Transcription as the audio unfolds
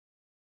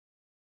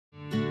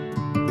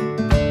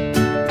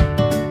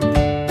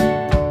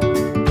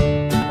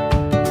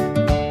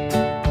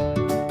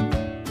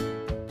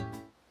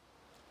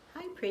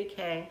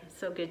Kay.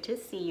 So good to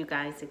see you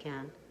guys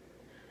again.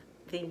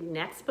 The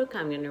next book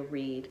I'm going to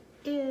read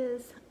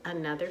is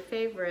another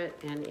favorite,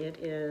 and it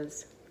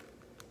is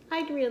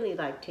I'd Really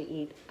Like to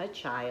Eat a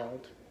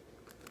Child.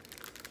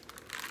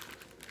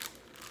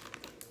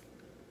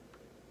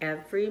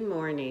 Every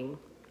morning,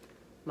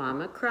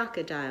 Mama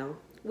Crocodile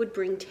would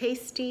bring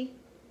tasty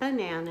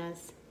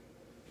bananas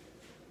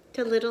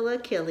to little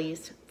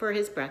Achilles for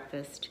his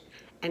breakfast,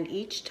 and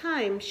each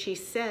time she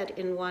said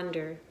in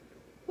wonder,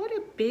 "What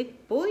a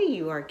big boy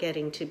you are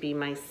getting to be,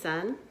 my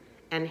son,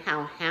 and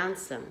how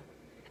handsome,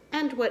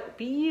 and what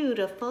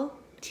beautiful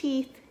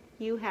teeth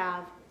you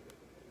have."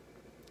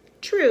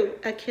 True,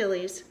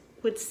 Achilles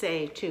would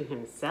say to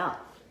himself.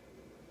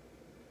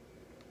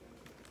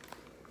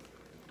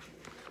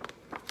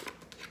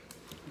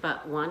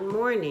 But one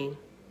morning,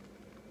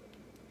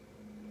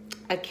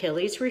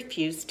 Achilles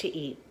refused to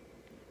eat.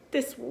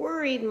 This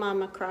worried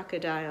Mama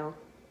Crocodile.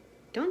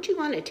 "Don't you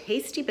want a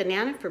tasty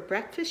banana for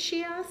breakfast?"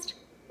 she asked.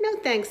 "No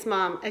thanks,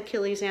 Mom,"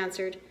 Achilles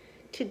answered.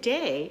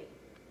 "Today,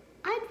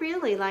 I'd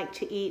really like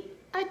to eat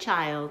a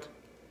child."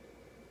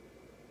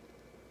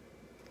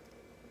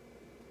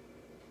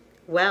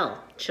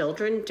 Well,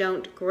 children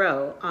don't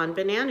grow on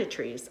banana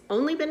trees.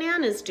 Only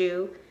bananas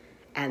do,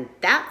 and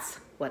that's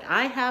what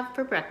I have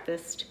for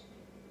breakfast.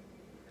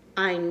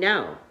 I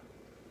know,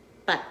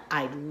 but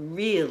I'd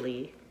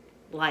really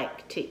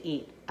like to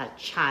eat a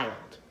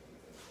child.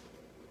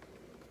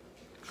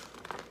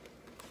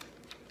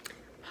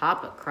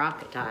 Papa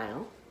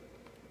Crocodile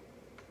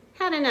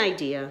had an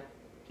idea.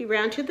 He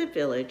ran to the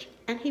village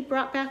and he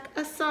brought back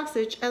a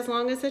sausage as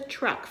long as a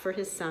truck for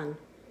his son.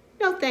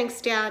 "No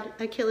thanks, Dad,"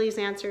 Achilles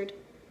answered.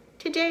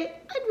 "Today,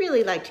 I'd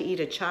really like to eat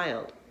a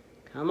child."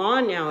 "Come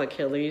on now,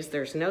 Achilles,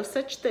 there's no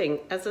such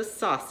thing as a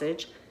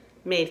sausage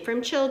made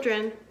from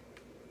children."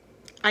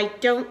 "I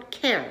don't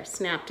care,"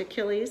 snapped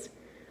Achilles.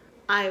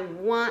 "I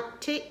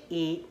want to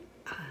eat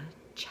a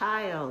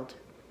child."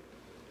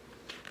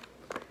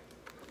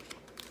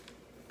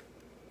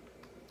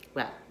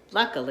 Well,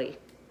 luckily,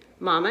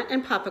 Mama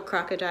and Papa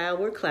Crocodile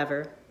were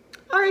clever.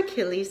 "Our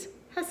Achilles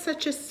has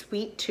such a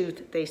sweet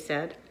tooth," they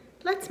said.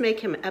 "Let's make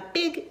him a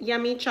big,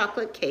 yummy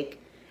chocolate cake,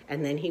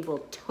 and then he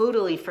will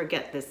totally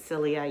forget this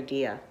silly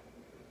idea."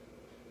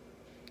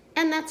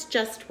 And that's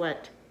just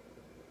what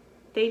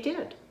they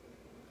did.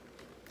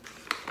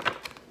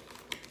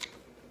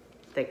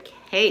 The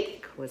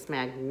cake was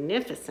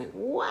magnificent.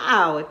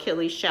 "Wow,"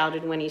 Achilles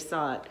shouted when he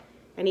saw it,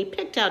 and he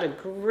picked out a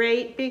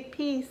great big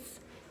piece.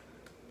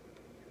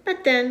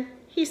 But then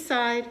he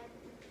sighed,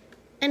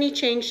 and he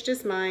changed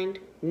his mind.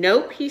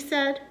 "Nope," he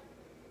said.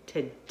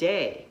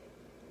 "Today,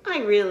 I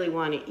really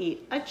want to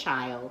eat a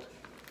child."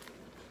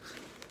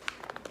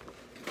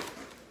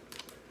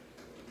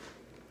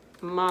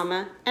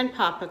 Mama and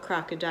Papa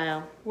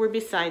Crocodile were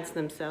beside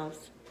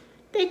themselves.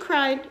 They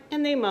cried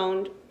and they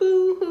moaned,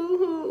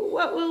 "Boo-hoo-hoo,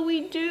 what will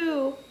we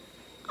do?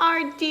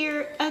 Our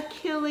dear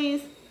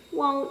Achilles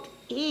won't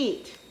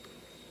eat."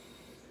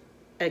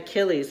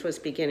 Achilles was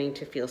beginning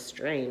to feel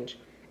strange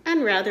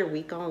and rather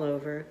weak all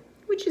over,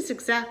 which is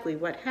exactly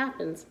what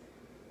happens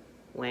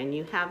when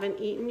you haven't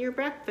eaten your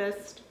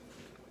breakfast.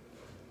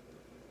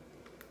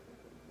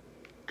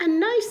 "A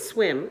nice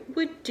swim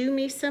would do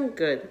me some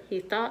good," he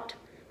thought,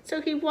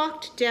 so he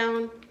walked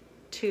down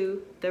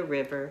to the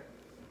river.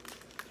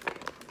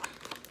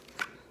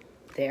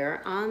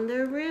 There on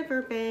the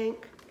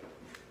riverbank,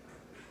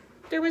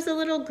 there was a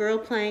little girl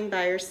playing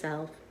by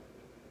herself.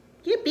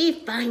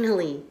 "Yippee,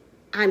 finally!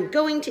 I'm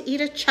going to eat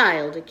a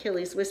child,"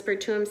 Achilles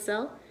whispered to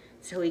himself.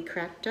 So he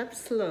crept up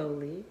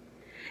slowly,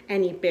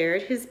 and he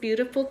bared his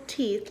beautiful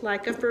teeth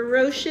like a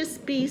ferocious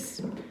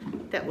beast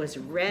that was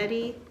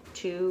ready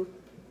to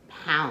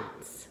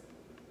pounce.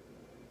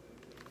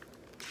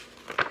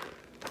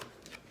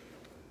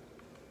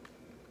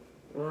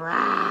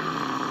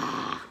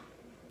 Rah!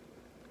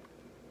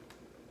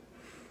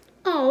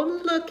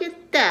 "Oh, look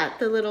at that,"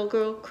 the little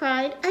girl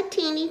cried. "A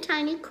teeny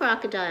tiny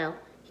crocodile.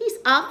 He's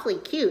awfully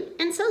cute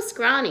and so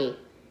scrawny.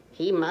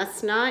 He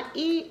must not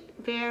eat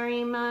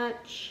very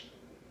much."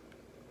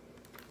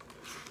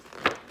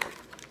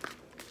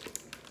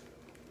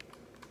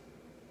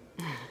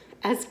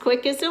 As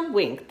quick as a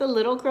wink, the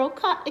little girl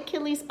caught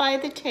Achilles by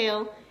the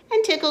tail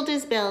and tickled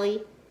his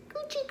belly.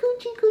 "Coochie,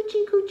 coochie,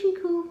 coochie,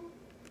 coochie, coo."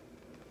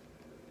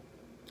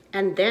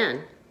 And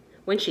then,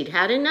 when she'd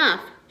had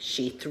enough,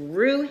 she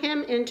threw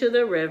him into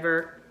the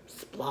river.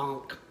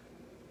 Splonk.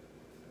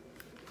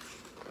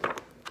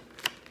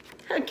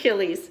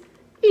 Achilles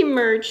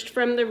emerged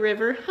from the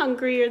river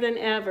hungrier than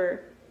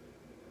ever.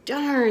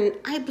 "Darn,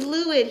 I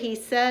blew it," he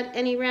said,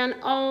 and he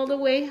ran all the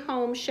way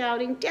home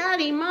shouting,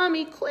 "Daddy,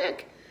 Mommy,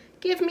 quick,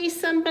 give me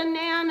some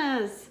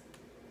bananas.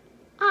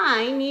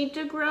 I need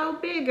to grow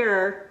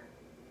bigger.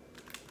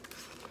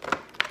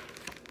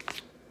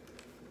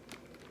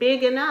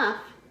 Big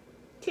enough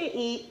to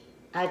eat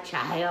a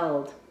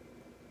child."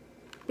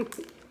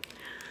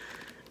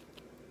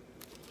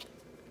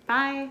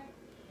 Bye.